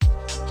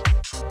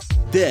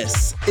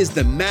This is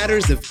the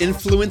Matters of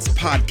Influence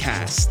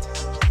podcast,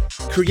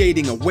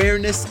 creating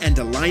awareness and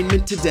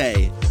alignment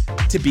today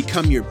to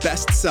become your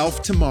best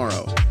self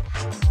tomorrow.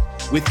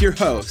 With your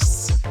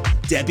hosts,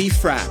 Debbie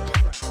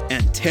Frapp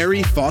and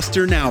Terry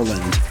Foster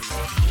Nowland.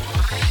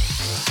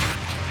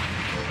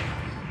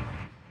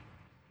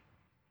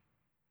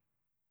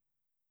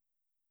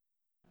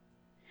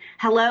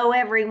 Hello,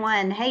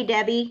 everyone. Hey,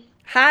 Debbie.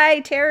 Hi,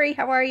 Terry.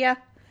 How are you?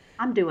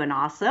 I'm doing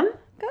awesome.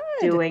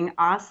 Good. Doing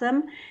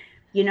awesome.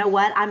 You know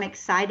what? I'm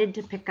excited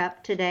to pick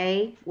up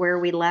today where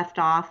we left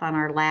off on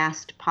our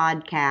last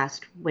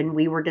podcast when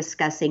we were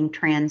discussing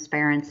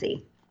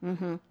transparency.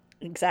 Mm-hmm.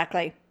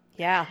 Exactly.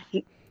 Yeah.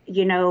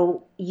 You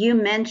know, you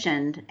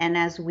mentioned, and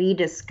as we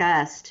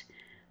discussed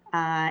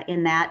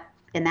in that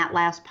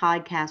last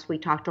podcast, we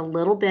talked a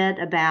little bit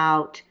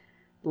about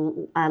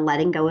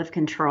letting go of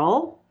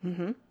control,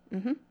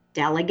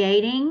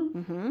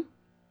 delegating,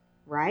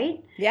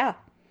 right? Yeah.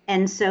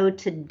 And so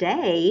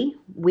today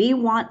we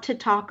want to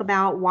talk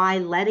about why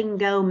letting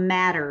go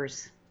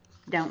matters,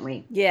 don't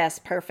we? Yes,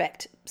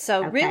 perfect.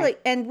 So really,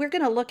 and we're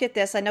going to look at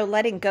this. I know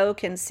letting go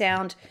can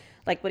sound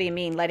like, what do you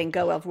mean letting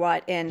go of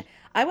what? And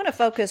I want to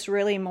focus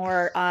really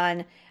more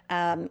on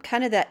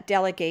kind of that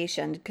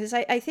delegation, because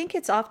I think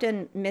it's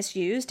often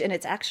misused and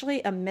it's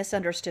actually a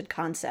misunderstood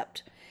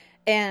concept.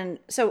 And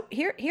so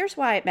here's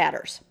why it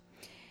matters.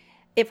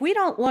 If we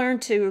don't learn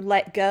to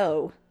let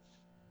go,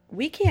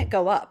 we can't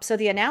go up. So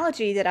the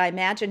analogy that I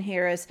imagine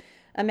here is,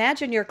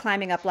 imagine you're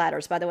climbing up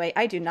ladders. By the way,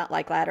 I do not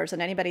like ladders.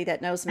 And anybody that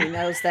knows me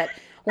knows that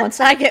once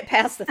I get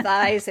past the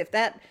thighs, if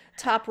that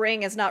top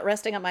ring is not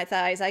resting on my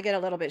thighs, I get a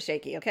little bit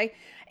shaky, okay?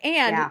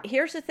 And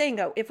here's the thing,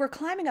 though. If we're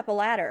climbing up a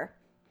ladder,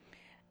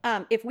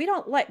 if we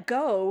don't let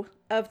go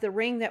of the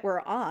ring that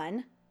we're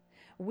on,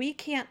 we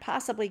can't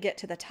possibly get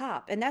to the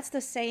top. And that's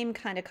the same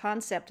kind of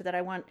concept that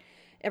I want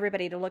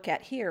everybody to look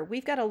at here.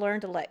 We've got to learn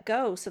to let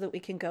go so that we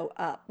can go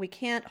up. We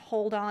can't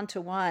hold on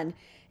to one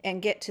and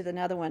get to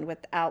another one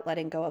without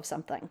letting go of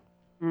something.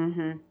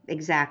 Mm-hmm.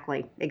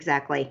 Exactly.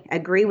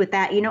 Agree with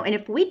that. You know, and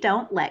if we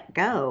don't let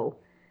go,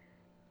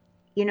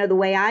 you know, the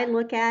way I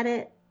look at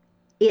it,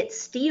 it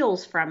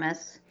steals from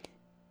us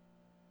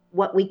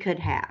what we could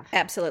have.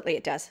 Absolutely,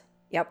 it does.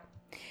 Yep.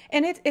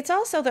 And it's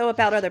also, though,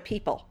 about other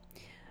people.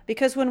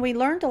 Because when we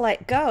learn to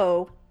let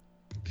go,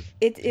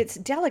 it's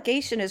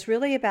delegation is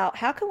really about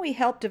how can we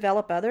help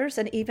develop others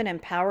and even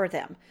empower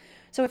them.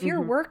 So if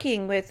you're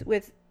working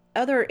with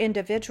other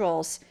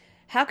individuals,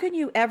 how can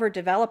you ever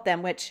develop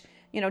them? Which,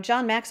 you know,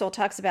 John Maxwell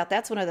talks about.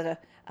 That's one of the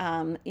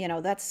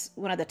that's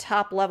one of the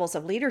top levels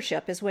of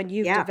leadership, is when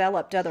you've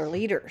developed other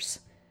leaders.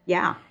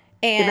 Yeah.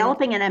 And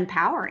developing and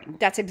empowering.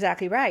 That's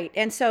exactly right.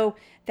 And so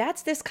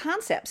that's this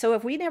concept. So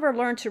if we never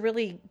learn to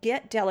really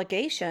get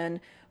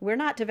delegation, we're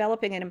not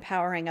developing and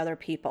empowering other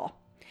people.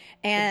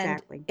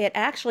 And it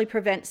actually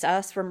prevents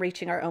us from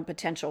reaching our own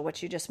potential,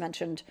 which you just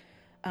mentioned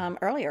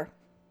earlier.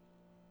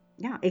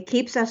 Yeah, it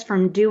keeps us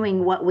from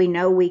doing what we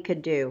know we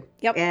could do.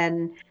 Yep.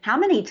 And how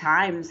many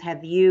times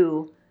have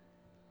you,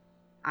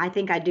 I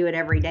think I do it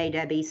every day,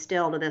 Debbie,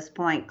 still to this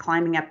point,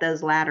 climbing up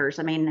those ladders.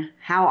 I mean,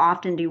 how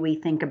often do we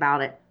think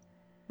about it?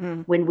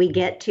 When we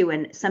get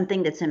to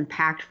something that's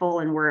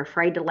impactful and we're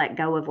afraid to let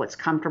go of what's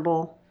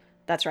comfortable.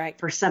 That's right.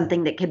 For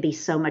something that could be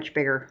so much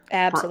bigger.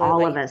 Absolutely. For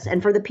all of us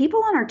and for the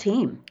people on our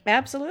team.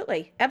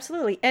 Absolutely.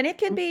 And it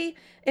can be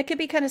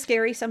kind of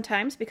scary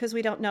sometimes because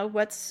we don't know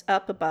what's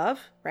up above,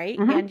 right?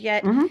 And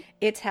yet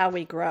it's how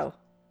we grow.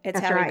 We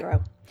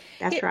grow.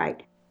 That's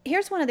right.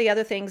 Here's one of the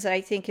other things that I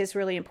think is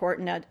really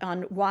important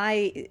on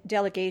why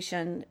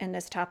delegation and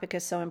this topic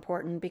is so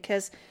important,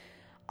 because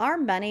our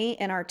money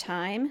and our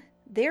time,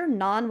 they're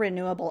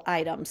non-renewable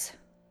items.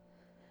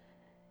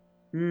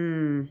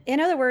 In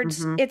other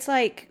words, it's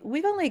like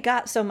we've only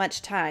got so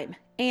much time.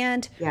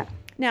 And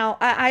now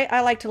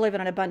I like to live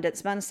in an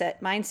abundance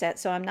mindset.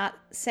 So I'm not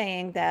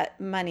saying that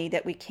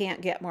we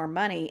can't get more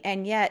money.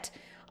 And yet,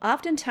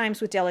 oftentimes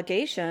with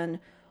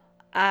delegation,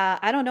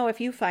 I don't know if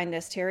you find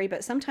this, Terry,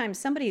 but sometimes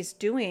somebody's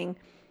doing,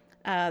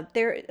 this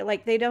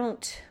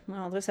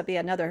will be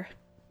another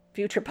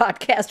future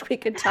podcast we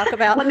could talk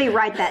about. Let me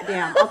write that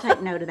down. I'll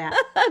take note of that.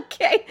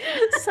 Okay.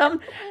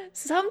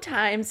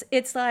 Sometimes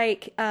it's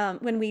like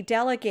when we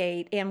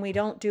delegate and we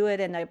don't do it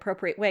in the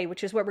appropriate way,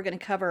 which is what we're going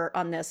to cover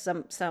on this,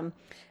 some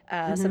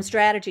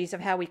strategies of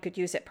how we could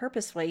use it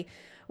purposefully.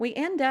 We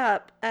end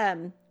up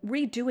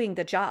redoing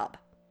the job.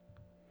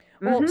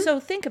 Well, so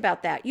think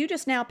about that. You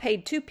just now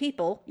paid two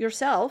people,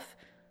 yourself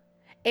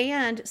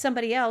and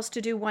somebody else,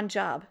 to do one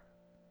job.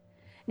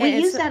 We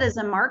use that as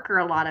a marker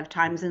a lot of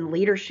times in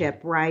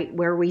leadership, right?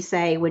 Where we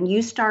say, when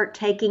you start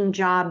taking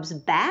jobs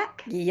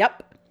back.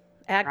 Yep.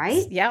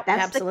 Right? Yep.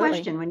 That's absolutely. the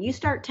question. When you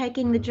start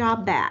taking the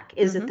job back,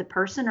 is it the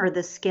person or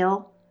the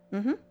skill?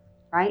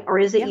 Right? Or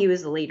is it you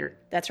as the leader?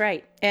 That's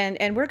right.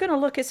 And we're going to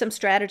look at some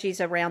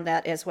strategies around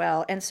that as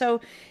well. And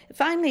so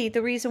finally,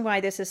 the reason why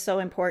this is so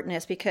important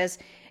is because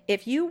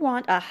if you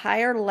want a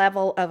higher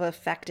level of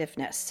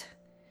effectiveness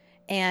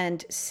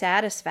and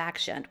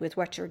satisfaction with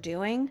what you're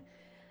doing,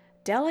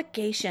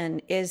 delegation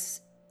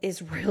is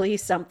is really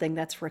something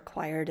that's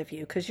required of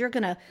you, because you're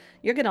gonna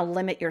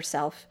limit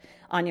yourself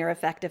on your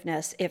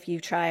effectiveness if you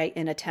try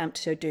and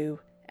attempt to do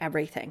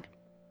everything.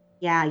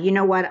 Yeah, you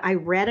know what? I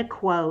read a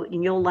quote,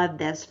 and you'll love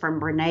this, from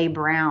Brene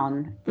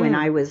Brown when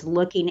I was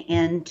looking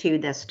into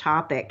this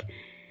topic.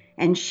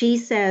 And she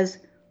says,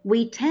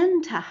 we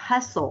tend to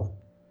hustle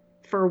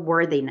for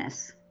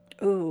worthiness.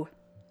 Ooh.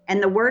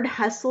 And the word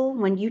hustle,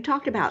 when you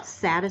talked about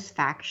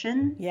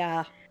satisfaction,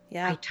 yeah,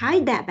 I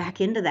tied that back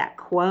into that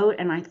quote,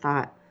 and I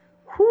thought,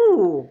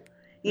 whoo,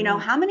 you know,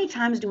 how many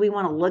times do we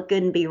want to look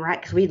good and be right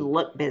because we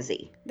look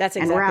busy? That's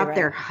exactly right. And we're out right.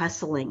 there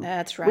hustling.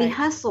 That's right. We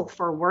hustle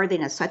for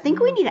worthiness. So I think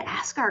we need to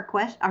ask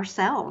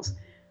ourselves,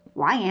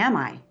 why am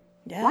I?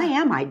 Yeah. Why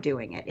am I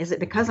doing it? Is it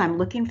because I'm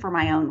looking for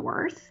my own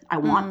worth? I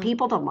want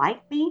people to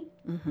like me?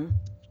 Mm-hmm.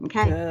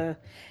 Okay.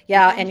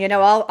 Yeah, and you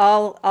know,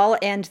 I'll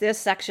end this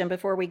section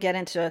before we get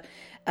into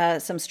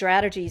some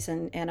strategies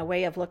and a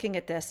way of looking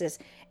at this. Is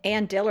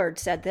Ann Dillard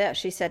said this.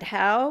 She said,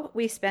 how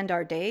we spend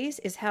our days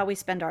is how we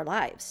spend our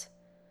lives.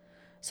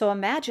 So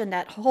imagine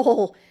that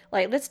whole,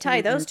 like, let's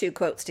tie those two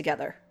quotes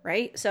together,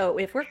 right? So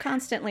if we're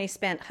constantly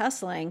spent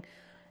hustling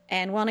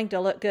and wanting to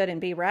look good and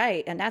be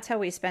right, and that's how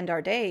we spend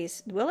our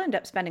days, we'll end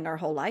up spending our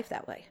whole life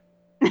that way.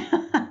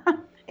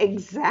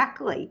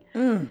 Exactly.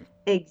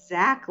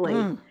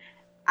 Exactly.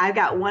 I've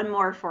got one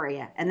more for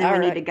you, and then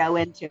we need to go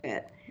into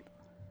it.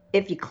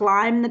 If you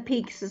climb the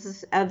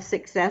peaks of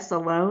success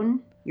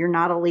alone, you're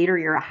not a leader,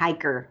 you're a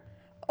hiker.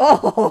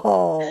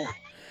 Oh,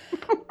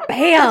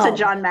 bam. That's a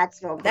John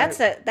Maxwell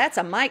quote. That's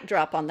a mic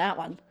drop on that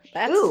one.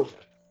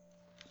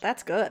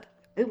 That's good.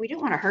 Ooh, we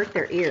don't want to hurt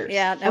their ears.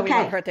 Yeah, no, we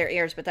don't hurt their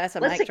ears, but that's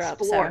a mic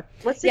drop. So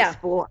let's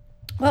explore.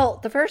 Well,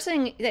 the first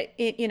thing that,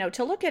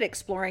 to look at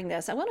exploring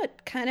this, I want to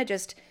kind of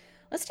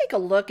let's take a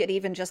look at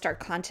even just our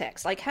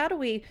context. Like, how do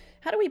we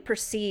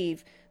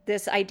perceive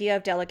this idea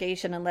of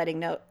delegation and letting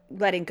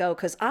go?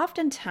 Because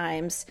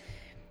oftentimes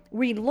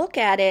we look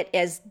at it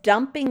as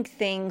dumping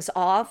things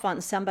off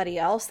on somebody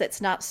else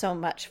that's not so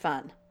much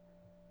fun.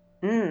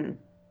 Ooh,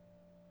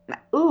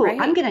 right?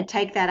 I'm going to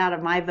take that out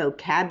of my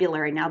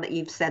vocabulary now that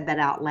you've said that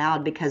out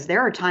loud, because there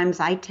are times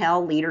I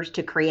tell leaders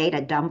to create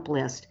a dump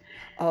list.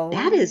 Oh,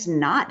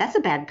 that's a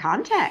bad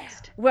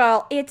context.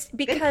 Well, it's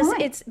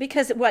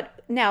because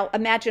what now,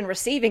 imagine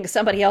receiving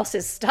somebody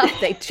else's stuff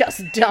they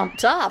just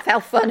dumped off. How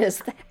fun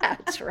is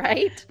that,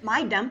 right?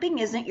 My dumping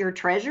isn't your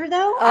treasure,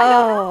 though.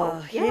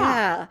 Oh,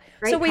 yeah.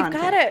 So we've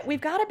got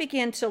to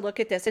begin to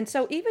look at this. And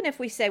so even if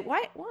we say,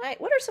 why,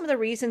 what are some of the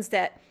reasons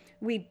that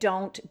we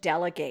don't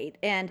delegate,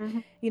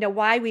 and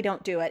why we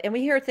don't do it? And we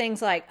hear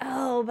things like,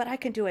 oh, but I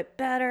can do it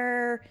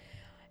better.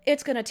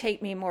 It's going to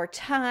take me more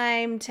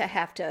time to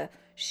have to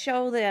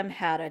show them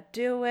how to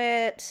do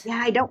it.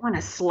 Yeah, I don't want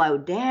to slow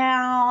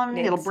down.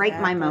 Exactly. It'll break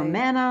my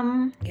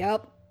momentum.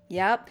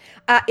 Yep.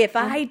 If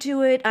I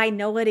do it, I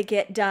know it'll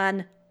get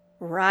done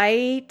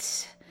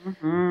right.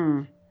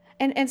 Mm-hmm.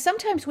 And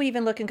sometimes we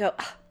even look and go,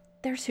 oh,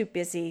 they're too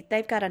busy.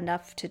 They've got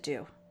enough to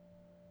do.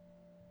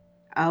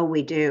 Oh,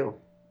 we do.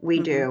 We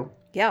do.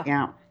 Yeah.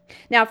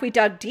 Now, if we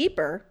dug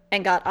deeper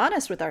and got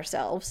honest with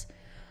ourselves,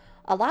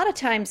 a lot of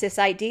times this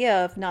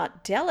idea of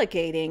not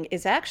delegating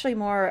is actually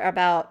more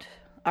about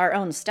our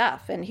own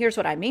stuff. And here's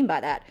what I mean by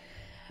that.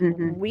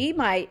 We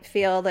might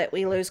feel that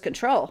we lose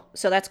control.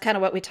 So that's kind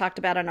of what we talked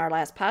about on our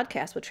last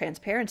podcast with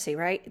transparency,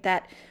 right?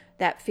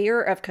 That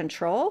fear of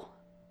control.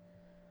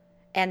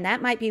 And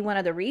that might be one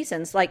of the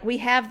reasons. Like, we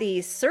have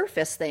these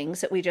surface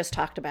things that we just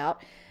talked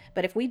about,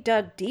 but if we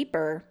dug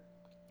deeper,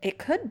 it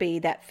could be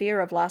that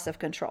fear of loss of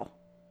control.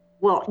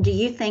 Well, do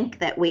you think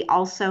that we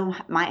also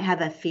might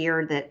have a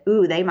fear that,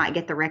 they might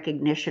get the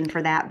recognition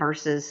for that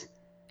versus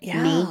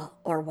me?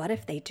 Or what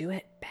if they do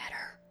it better?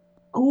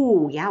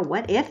 Oh, yeah.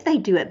 What if they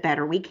do it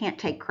better? We can't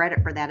take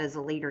credit for that as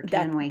a leader,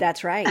 can we?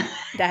 That's right.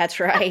 That's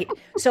right.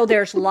 So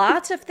there's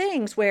lots of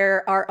things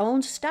where our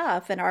own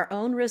stuff and our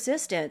own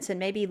resistance and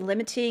maybe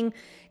limiting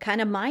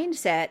kind of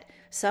mindset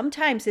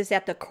sometimes is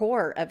at the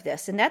core of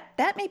this. And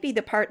that may be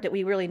the part that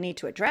we really need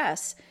to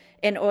address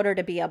in order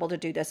to be able to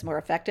do this more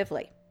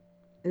effectively.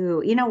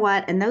 Ooh, you know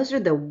what? And those are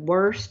the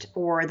worst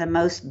or the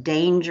most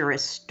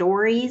dangerous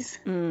stories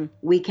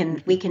we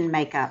can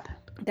make up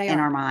in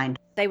our mind.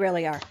 They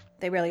really are.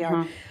 They really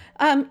are.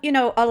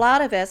 A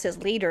lot of us as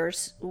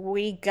leaders,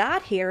 we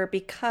got here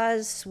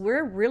because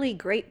we're really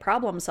great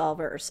problem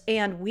solvers,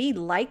 and we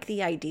like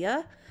the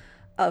idea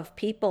of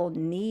people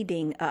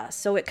needing us.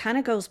 So it kind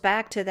of goes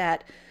back to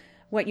that,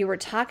 what you were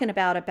talking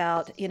about,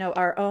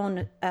 our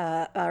own,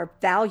 our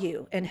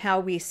value and how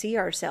we see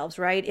ourselves,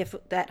 right? If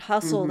that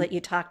hustle that you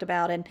talked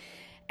about,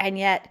 and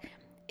yet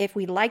if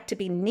we like to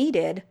be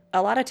needed,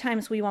 a lot of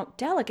times we won't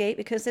delegate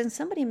because then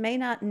somebody may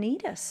not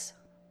need us.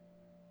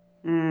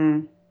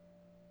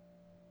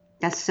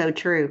 That's so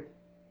true.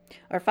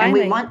 Or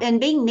finally, and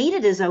being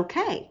needed is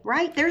okay,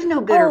 right? There's no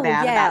good or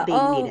bad about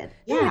being needed.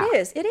 Yeah,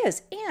 it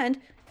is. And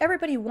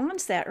everybody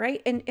wants that,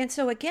 right? And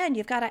so again,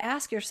 you've got to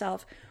ask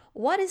yourself,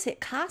 what is it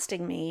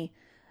costing me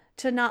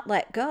to not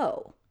let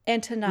go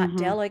and to not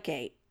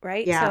delegate,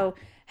 right? Yeah. So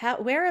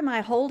where am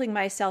I holding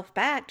myself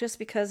back just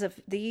because of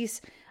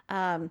these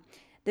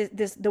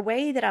the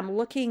way that I'm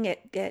looking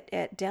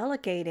at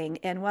delegating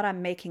and what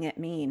I'm making it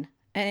mean.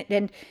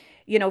 And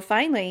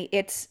finally,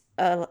 it's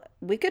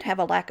we could have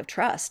a lack of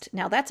trust.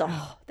 Now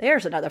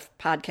there's another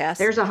podcast.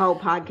 There's a whole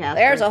podcast.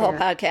 There's a whole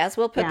podcast.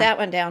 We'll put that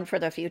one down for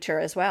the future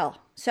as well.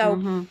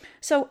 So,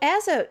 so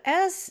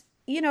as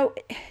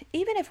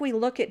even if we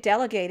look at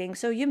delegating,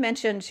 so you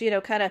mentioned,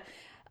 kind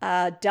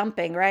of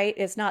dumping, right?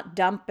 It's not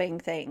dumping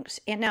things.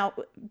 And now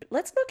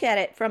let's look at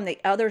it from the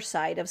other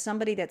side of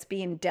somebody that's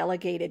being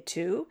delegated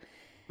to.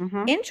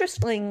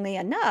 Interestingly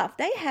enough,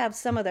 they have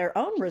some of their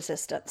own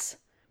resistance.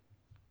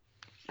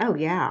 Oh,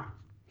 yeah.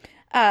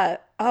 I'm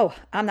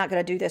not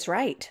going to do this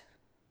right.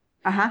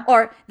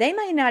 Or they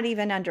may not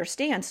even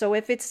understand. So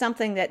if it's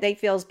something that they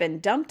feel has been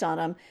dumped on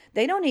them,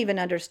 they don't even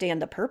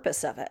understand the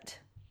purpose of it.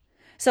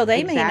 So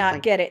they may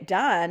not get it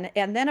done.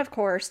 And then, of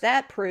course,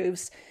 that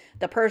proves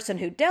the person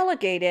who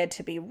delegated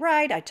to be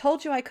right. I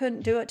told you I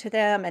couldn't do it to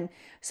them. And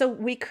so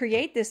we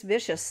create this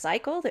vicious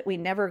cycle that we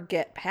never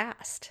get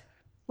past.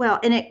 Well,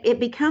 and it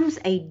becomes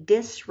a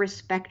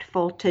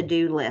disrespectful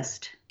to-do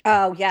list.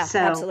 Oh, yeah,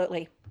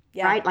 absolutely.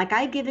 Yeah. Right? Like,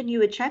 I've given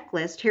you a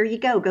checklist. Here you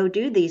go. Go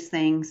do these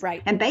things.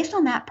 Right. And based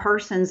on that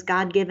person's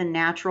God-given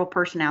natural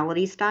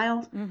personality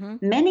styles,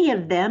 many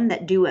of them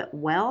that do it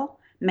well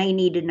may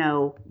need to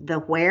know the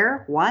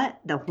where, what,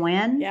 the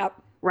when,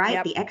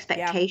 right? The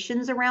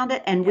expectations around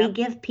it. And we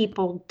give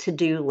people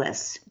to-do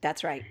lists.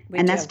 That's right.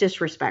 That's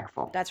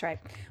disrespectful. That's right.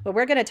 Well,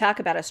 we're going to talk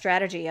about a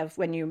strategy of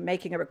when you're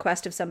making a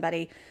request of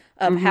somebody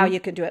of how you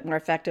can do it more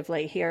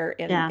effectively here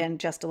in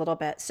just a little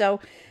bit. So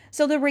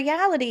the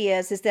reality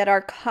is that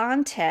our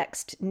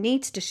context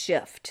needs to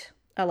shift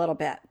a little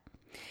bit.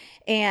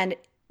 And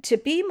to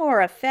be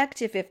more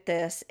effective at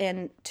this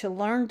and to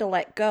learn to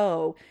let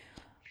go,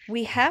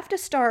 we have to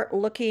start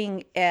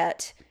looking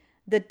at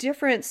the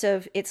difference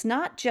of it's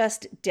not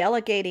just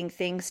delegating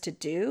things to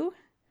do.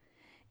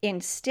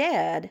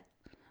 Instead,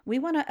 we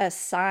want to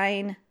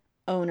assign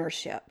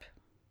ownership.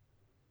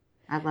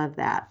 I love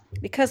that.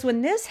 Because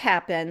when this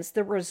happens,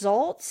 the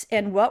results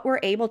and what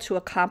we're able to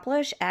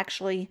accomplish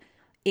actually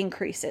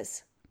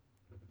increases.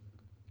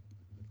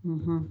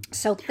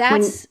 So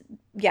that's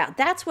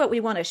what we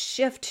want to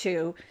shift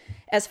to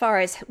as far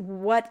as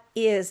what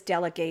is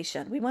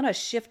delegation. We want to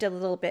shift a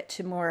little bit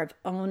to more of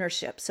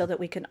ownership so that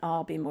we can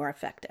all be more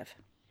effective.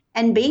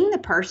 And being the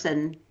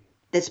person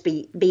that's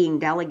being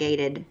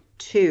delegated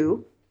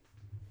to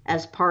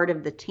as part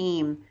of the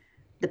team,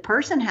 the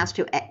person has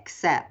to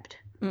accept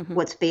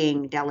what's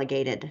being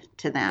delegated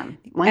to them.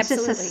 Once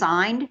it's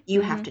assigned,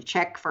 you have to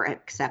check for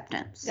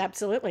acceptance.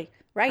 Absolutely.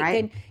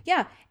 Right.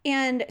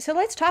 And so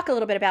let's talk a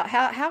little bit about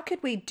how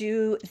could we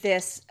do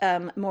this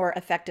more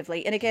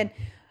effectively. And again,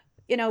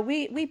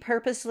 we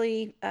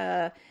purposely,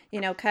 kind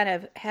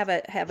of have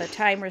a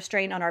time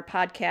restraint on our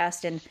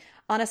podcast. And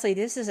honestly,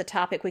 this is a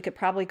topic we could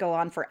probably go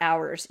on for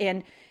hours,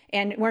 and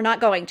we're not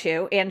going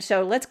to. And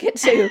so let's get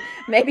to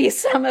maybe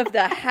some of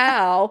the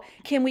how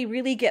can we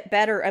really get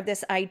better of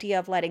this idea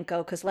of letting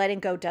go, because letting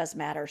go does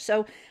matter.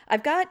 So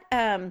I've got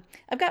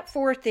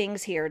 4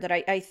 things here that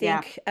I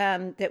think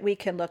that we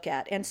can look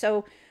at. And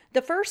so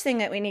the first thing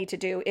that we need to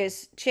do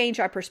is change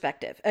our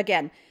perspective.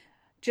 Again,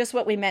 just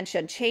what we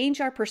mentioned,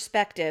 change our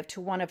perspective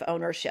to one of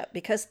ownership,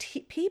 because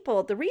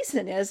the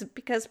reason is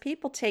because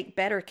people take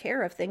better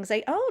care of things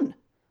they own.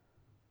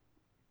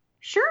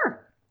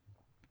 Sure.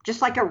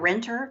 Just like a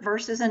renter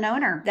versus an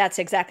owner. That's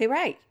exactly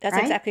right.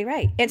 Exactly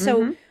right. And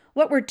so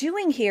what we're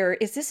doing here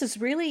is this is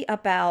really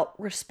about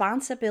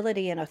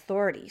responsibility and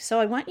authority. So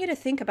I want you to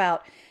think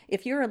about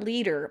if you're a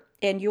leader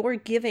and you're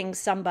giving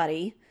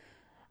somebody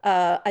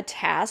a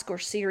task or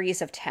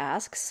series of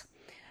tasks,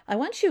 I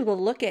want you to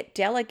look at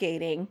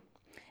delegating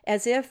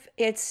as if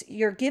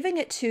you're giving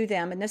it to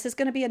them. And this is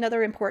going to be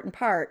another important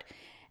part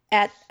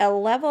at a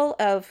level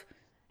of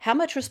how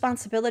much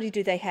responsibility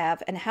do they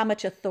have and how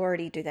much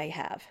authority do they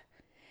have?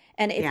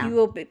 And if you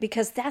will,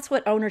 because that's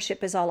what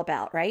ownership is all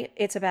about, right?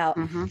 It's about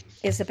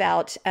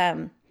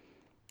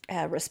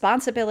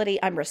responsibility.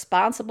 I'm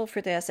responsible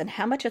for this, and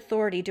how much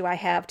authority do I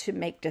have to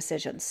make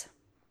decisions?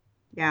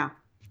 Yeah.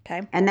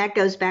 Okay. And that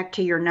goes back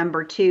to your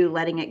number 2,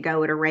 letting it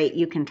go at a rate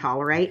you can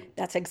tolerate.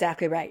 That's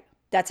exactly right.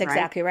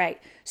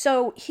 Right.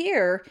 So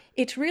here,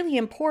 it's really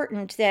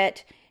important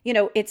that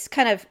it's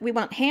kind of, we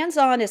want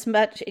hands-on as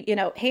much,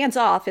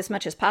 hands-off as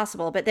much as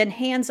possible, but then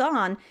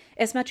hands-on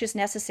as much as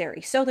necessary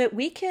so that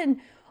we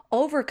can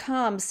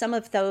overcome some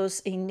of those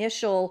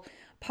initial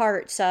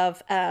parts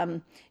of,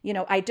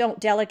 I don't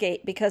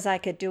delegate because I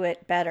could do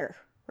it better,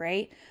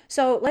 right?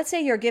 So let's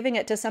say you're giving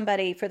it to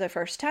somebody for the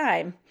first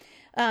time.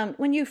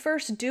 When you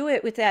first do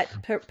it with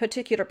that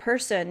particular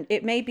person,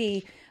 it may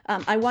be,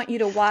 I want you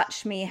to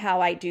watch me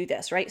how I do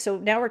this, right? So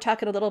now we're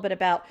talking a little bit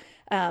about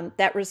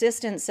that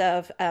resistance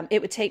of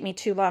it would take me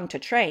too long to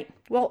train.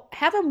 Well,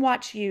 have them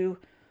watch you,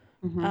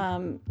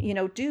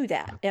 do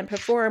that and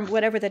perform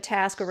whatever the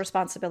task or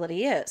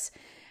responsibility is.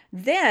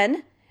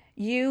 Then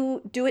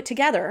you do it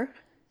together,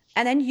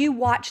 and then you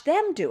watch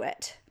them do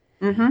it.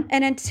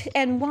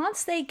 And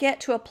once they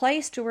get to a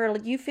place to where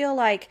you feel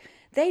like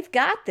they've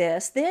got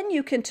this, then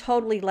you can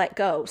totally let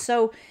go.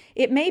 So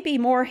it may be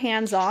more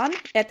hands-on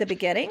at the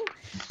beginning,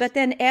 but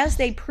then as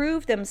they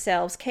prove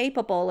themselves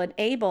capable and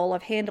able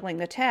of handling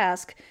the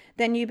task,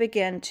 then you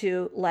begin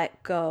to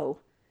let go.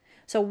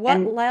 So what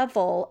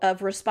level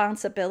of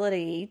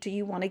responsibility do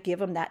you want to give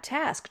them that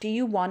task? Do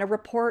you want to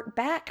report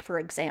back, for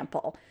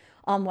example,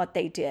 on what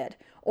they did?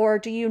 Or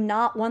do you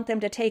not want them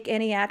to take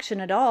any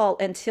action at all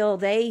until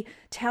they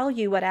tell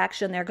you what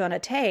action they're going to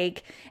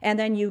take, and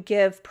then you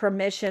give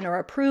permission or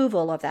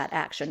approval of that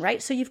action,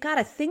 right? So you've got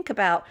to think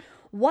about,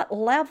 what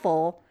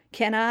level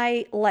can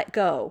I let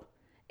go?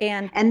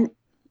 And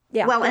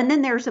yeah. Well, and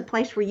then there's a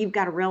place where you've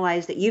got to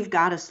realize that you've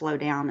got to slow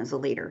down as a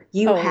leader.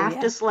 You have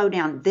to slow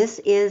down. This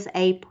is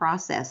a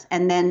process.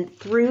 And then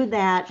through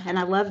that, and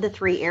I love the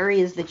 3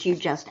 areas that you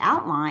just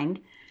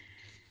outlined,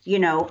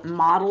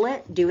 model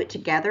it, do it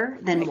together,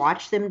 then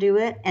watch them do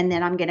it. And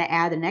then I'm going to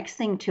add the next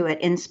thing to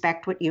it,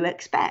 inspect what you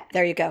expect.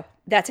 There you go.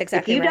 That's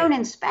exactly right. If you don't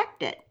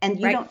inspect it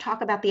and you don't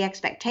talk about the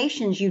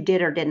expectations you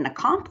did or didn't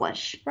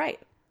accomplish,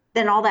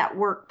 then all that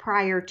work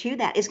prior to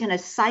that is going to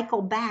cycle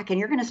back, and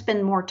you're going to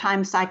spend more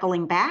time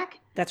cycling back.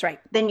 That's right.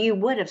 Than you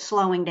would have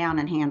slowing down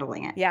and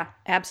handling it. Yeah,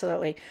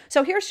 absolutely.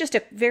 So here's just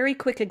a very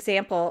quick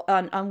example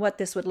on what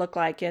this would look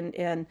like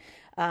in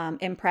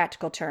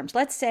practical terms.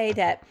 Let's say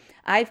that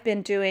I've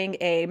been doing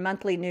a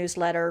monthly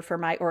newsletter for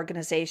my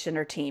organization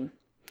or team.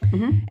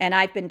 Mm-hmm. And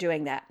I've been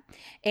doing that.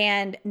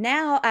 And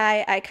now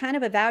I kind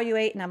of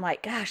evaluate, and I'm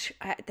like, gosh,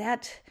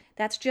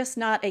 that's just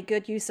not a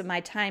good use of my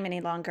time any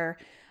longer.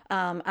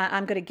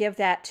 I'm going to give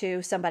that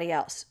to somebody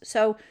else.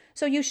 So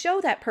you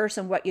show that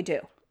person what you do.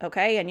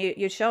 Okay. And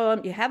you show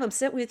them, you have them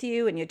sit with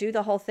you, and you do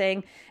the whole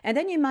thing. And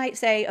then you might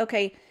say,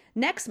 okay,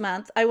 next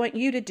month, I want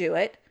you to do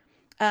it.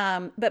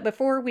 But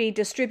before we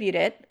distribute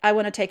it, I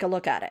want to take a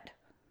look at it.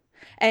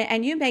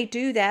 And you may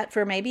do that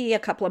for maybe a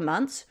couple of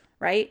months,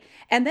 right?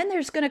 And then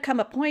there's going to come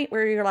a point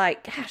where you're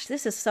like, gosh,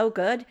 this is so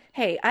good.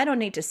 Hey, I don't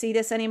need to see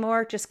this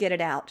anymore. Just get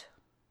it out.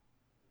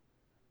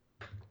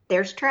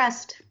 There's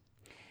trust.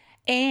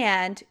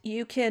 And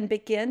you can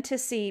begin to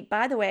see,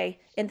 by the way,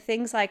 in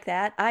things like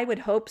that, I would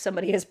hope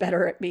somebody is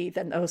better at me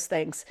than those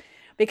things,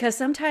 because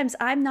sometimes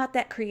I'm not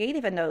that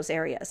creative in those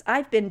areas.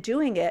 I've been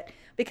doing it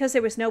because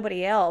there was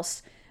nobody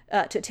else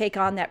to take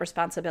on that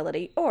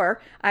responsibility,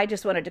 or I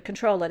just wanted to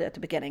control it at the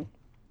beginning.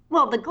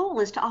 Well, the goal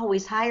is to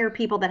always hire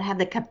people that have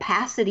the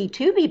capacity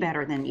to be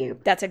better than you.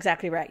 That's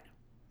exactly right.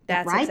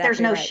 That's right. Exactly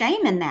There's no right.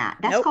 shame in that.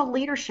 That's called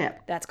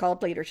leadership. That's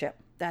called leadership.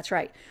 That's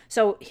right.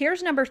 So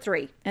here's number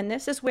 3. And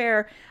this is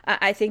where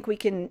I think we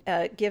can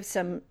give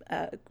some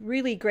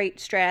really great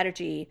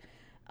strategy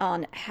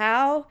on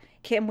how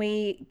can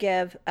we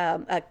give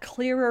a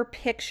clearer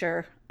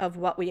picture of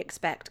what we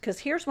expect. Because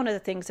here's one of the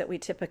things that we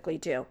typically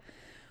do.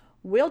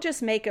 We'll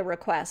just make a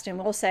request and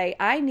we'll say,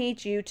 I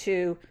need you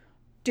to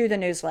do the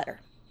newsletter.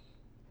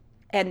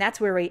 And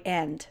that's where we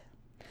end.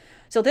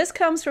 So this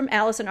comes from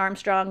Alison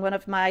Armstrong, one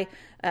of my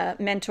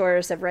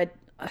mentors. I've read,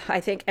 I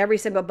think, every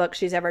single book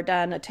she's ever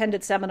done,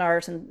 attended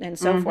seminars and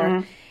so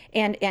forth.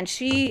 And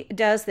she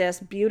does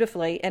this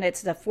beautifully, and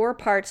it's the 4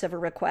 parts of a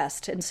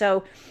request. And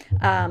so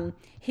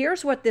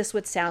here's what this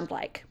would sound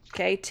like.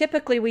 Okay,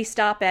 typically we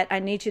stop at, I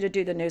need you to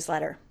do the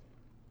newsletter.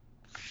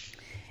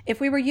 If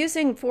we were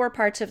using 4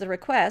 parts of the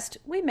request,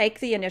 we make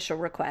the initial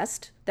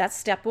request. That's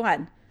step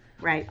 1.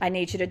 Right. I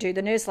need you to do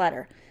the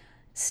newsletter.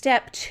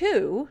 Step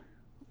 2,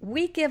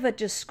 we give a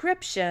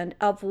description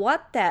of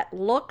what that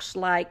looks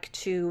like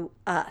to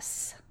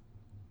us.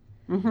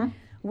 Mm-hmm.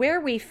 Where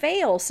we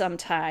fail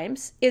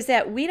sometimes is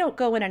that we don't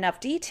go in enough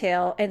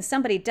detail, and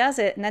somebody does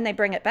it and then they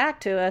bring it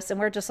back to us and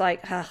we're just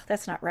like,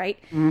 that's not right.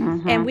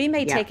 Mm-hmm. And we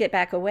may take it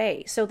back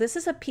away. So this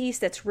is a piece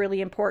that's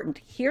really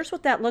important. Here's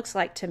what that looks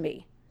like to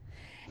me.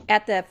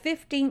 At the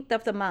 15th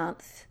of the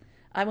month,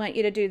 I want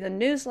you to do the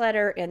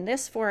newsletter in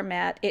this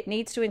format. It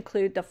needs to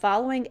include the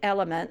following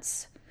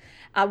elements.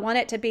 I want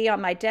it to be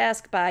on my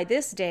desk by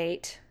this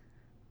date.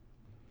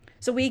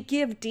 So we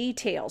give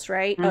details,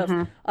 right,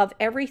 of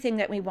everything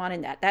that we want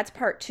in that. That's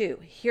part 2.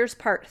 Here's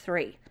part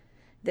 3.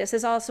 This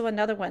is also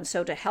another one.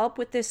 So to help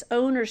with this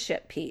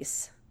ownership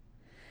piece,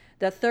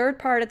 the 3rd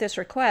part of this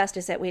request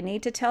is that we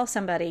need to tell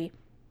somebody,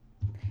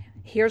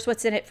 here's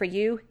what's in it for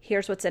you,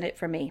 here's what's in it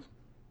for me.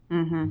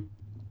 Mm-hmm.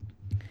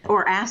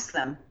 Or ask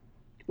them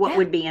what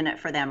would be in it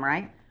for them,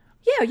 right?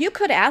 Yeah, you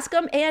could ask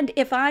them. And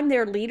if I'm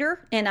their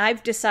leader and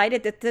I've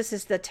decided that this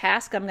is the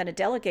task I'm going to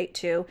delegate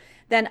to,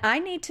 then I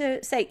need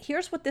to say,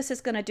 here's what this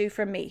is going to do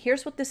for me.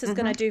 Here's what this is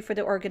going to do for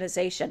the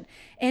organization.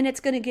 And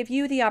it's going to give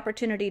you the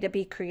opportunity to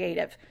be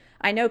creative.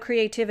 I know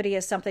creativity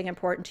is something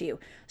important to you.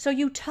 So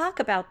you talk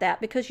about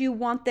that because you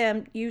want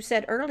them, you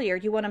said earlier,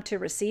 you want them to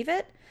receive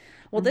it.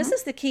 Well, this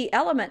is the key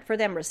element for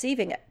them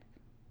receiving it.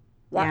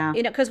 Well,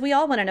 yeah. Because we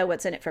all want to know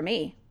what's in it for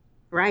me.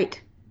 Right.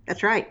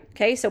 That's right.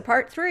 Okay, so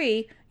part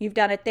 3, you've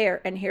done it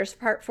there. And here's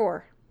part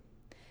 4.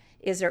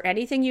 Is there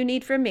anything you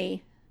need from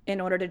me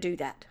in order to do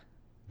that?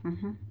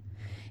 Mm-hmm.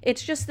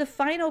 It's just the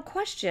final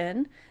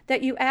question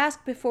that you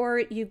ask before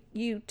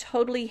you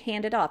totally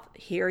hand it off.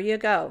 Here you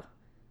go.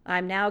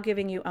 I'm now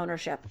giving you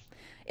ownership.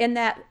 in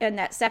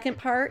that second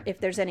part, if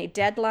there's any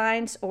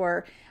deadlines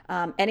or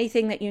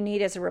anything that you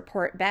need as a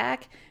report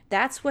back,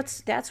 that's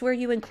where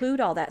you include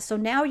all that. So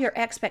now your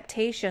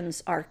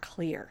expectations are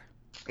clear.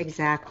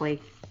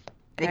 Exactly.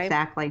 Okay?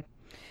 Exactly.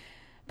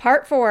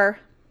 Part 4,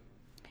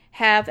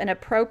 have an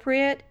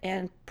appropriate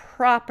and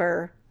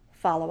proper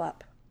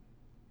follow-up.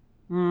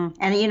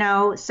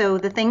 And so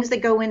the things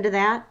that go into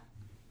that,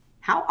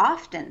 how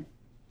often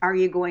are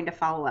you going to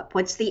follow up?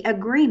 What's the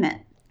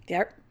agreement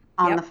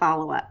on the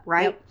follow-up,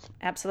 right? Yep.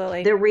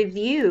 Absolutely. The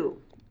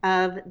review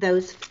of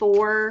those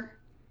 4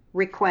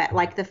 requests,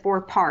 like the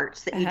 4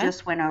 parts that you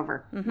just went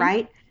over,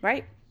 right?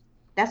 Right.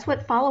 That's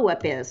what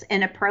follow-up is.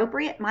 And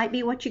appropriate might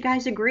be what you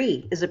guys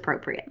agree is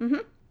appropriate.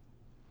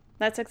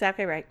 That's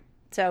exactly right.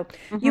 So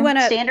you want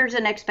to... Standards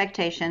and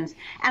expectations.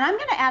 And I'm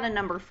going to add a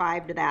number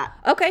 5 to that.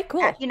 Okay,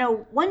 cool.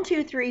 1,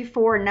 2, 3,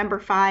 4, number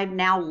 5,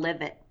 now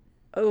live it.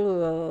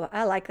 Oh,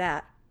 I like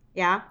that.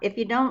 Yeah. If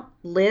you don't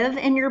live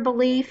in your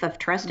belief of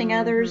trusting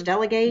others,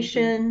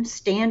 delegation,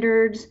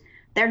 standards,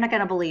 they're not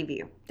going to believe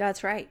you.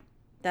 That's right.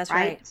 That's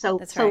right. So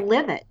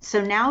live it.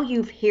 So now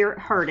you've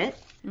heard it.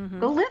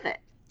 Go live it.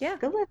 Yeah.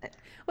 Go live it.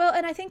 Well,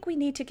 and I think we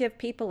need to give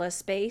people a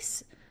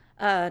space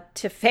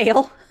to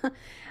fail.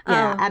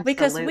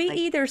 Because we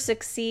either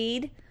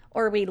succeed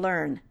or we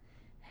learn.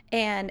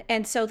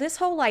 And so this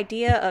whole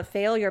idea of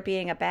failure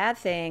being a bad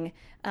thing,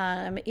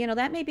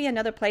 that may be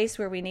another place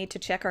where we need to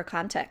check our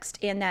context,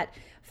 in that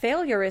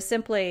failure is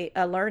simply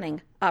a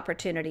learning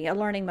opportunity, a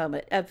learning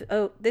moment of,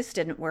 oh, this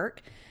didn't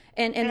work.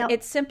 And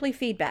it's simply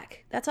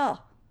feedback. That's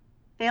all.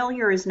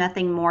 Failure is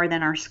nothing more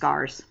than our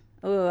scars.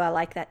 Oh, I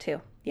like that too.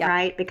 Yeah,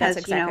 right. Because,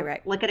 that's exactly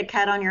right. Look at a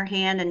cut on your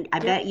hand, and I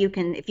bet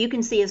if you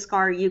can see a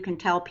scar, you can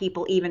tell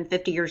people even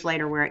 50 years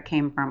later where it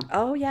came from.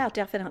 Oh, yeah,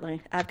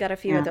 definitely. I've got a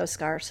few of those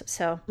scars.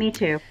 So me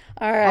too.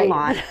 All right. A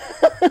lot.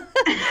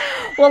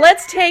 Well,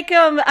 let's take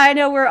them. I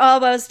know we're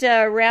almost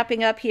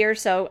wrapping up here.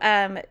 So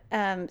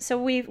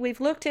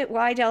we've looked at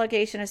why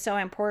delegation is so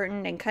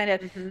important, and kind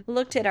of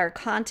looked at our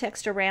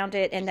context around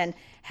it, and then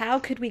how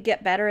could we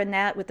get better in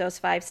that with those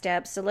 5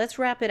 steps. So let's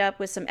wrap it up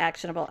with some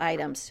actionable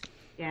items.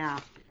 Yeah.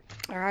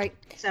 All right.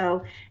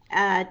 So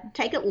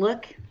take a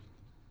look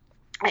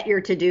at your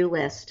to-do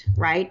list,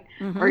 right?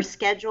 Or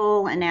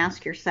schedule and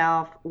ask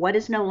yourself, what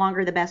is no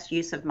longer the best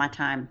use of my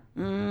time?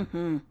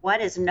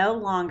 What is no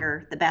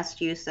longer the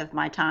best use of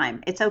my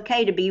time? It's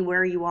okay to be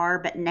where you are,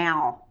 but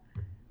now,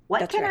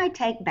 what can I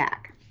take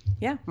back?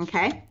 Yeah.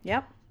 Okay.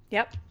 Yep.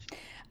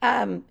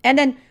 And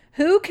then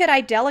who could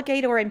I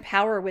delegate or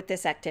empower with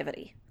this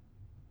activity?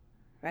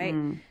 Right.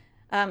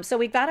 So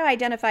we've got to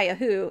identify a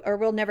who, or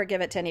we'll never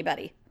give it to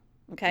anybody.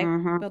 Okay.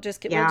 We'll just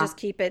keep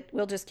it.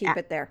 We'll just keep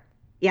it there.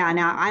 Yeah.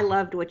 Now, I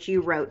loved what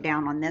you wrote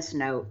down on this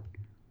note.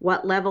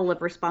 What level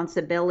of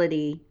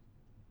responsibility,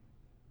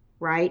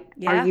 right,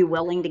 are you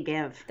willing to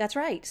give? That's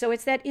right. So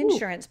it's that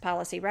insurance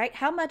policy, right?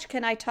 How much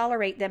can I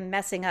tolerate them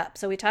messing up?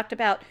 So we talked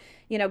about,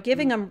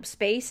 giving them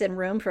space and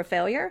room for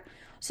failure.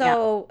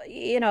 So,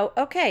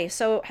 okay,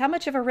 so how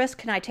much of a risk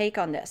can I take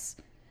on this?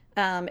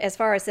 As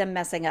far as them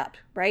messing up,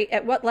 right?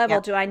 At what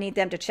level do I need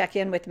them to check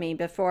in with me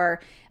before,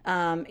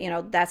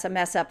 that's a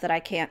mess up that I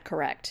can't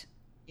correct?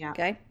 Yeah.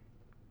 Okay.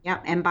 Yeah.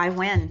 And by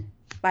when?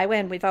 By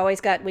when? We've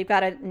got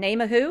to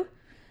name a who.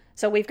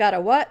 So we've got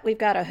a what, we've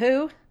got a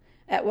who,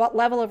 at what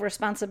level of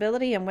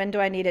responsibility, and when do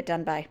I need it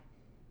done by?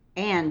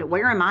 And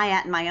where am I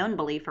at in my own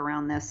belief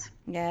around this?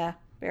 Yeah.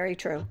 Very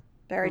true.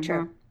 Very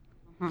true.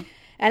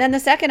 And then the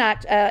second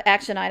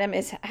action item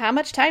is, how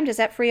much time does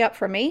that free up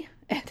for me?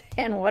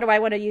 And what do I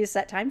want to use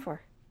that time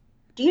for?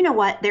 Do you know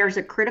what? There's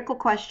a critical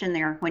question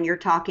there when you're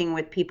talking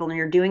with people and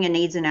you're doing a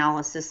needs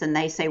analysis, and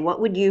they say,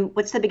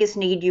 what's the biggest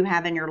need you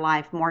have in your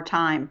life? More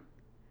time.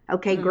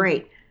 Okay,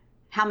 great.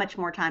 How much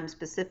more time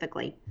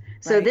specifically?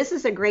 So this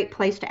is a great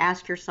place to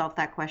ask yourself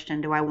that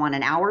question. Do I want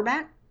an hour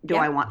back? Do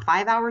I want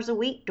 5 hours a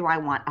week? Do I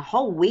want a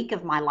whole week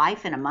of my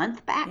life in a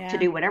month back to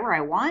do whatever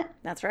I want?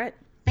 That's right.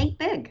 Think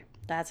big.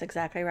 That's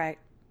exactly right.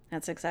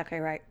 That's exactly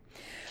right.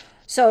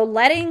 So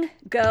letting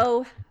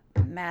go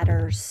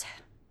matters.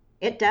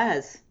 It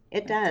does.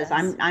 It does.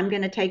 I'm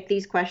going to take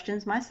these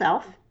questions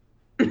myself.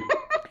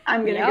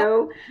 I'm going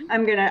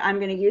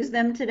to use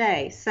them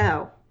today.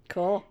 So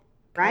cool.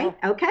 Right?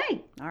 Cool.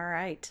 Okay. All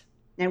right.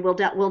 And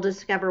we'll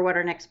discover what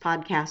our next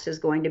podcast is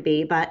going to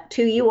be. But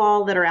to you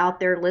all that are out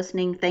there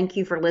listening, thank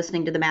you for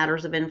listening to the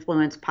Matters of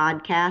Influence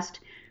podcast.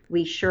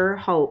 We sure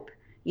hope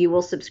you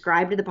will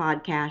subscribe to the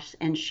podcast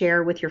and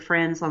share with your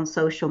friends on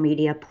social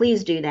media.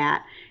 Please do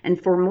that.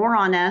 And for more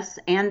on us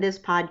and this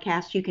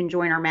podcast, you can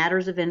join our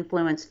Matters of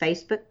Influence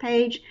Facebook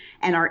page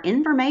and our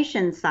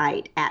information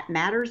site at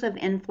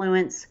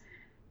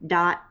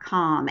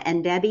mattersofinfluence.com.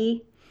 And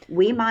Debbie,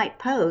 we might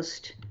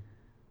post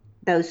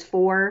those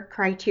 4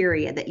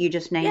 criteria that you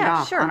just named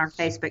off on our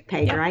Facebook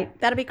page, right?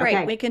 That'd be great.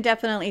 Okay. We can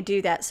definitely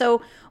do that.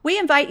 So we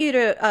invite you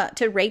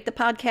to rate the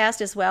podcast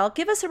as well.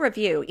 Give us a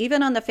review,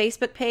 even on the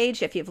Facebook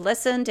page. If you've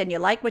listened and you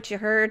like what you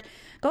heard,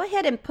 go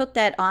ahead and put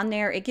that on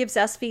there. It gives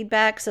us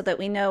feedback so that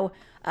we know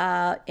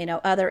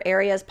other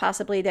areas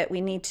possibly that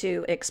we need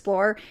to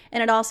explore.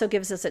 And it also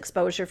gives us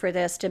exposure for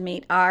this to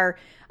meet our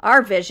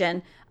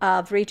vision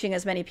of reaching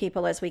as many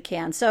people as we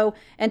can. So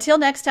until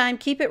next time,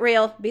 keep it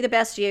real. Be the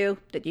best you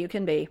that you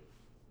can be.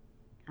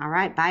 All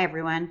right. Bye,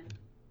 everyone.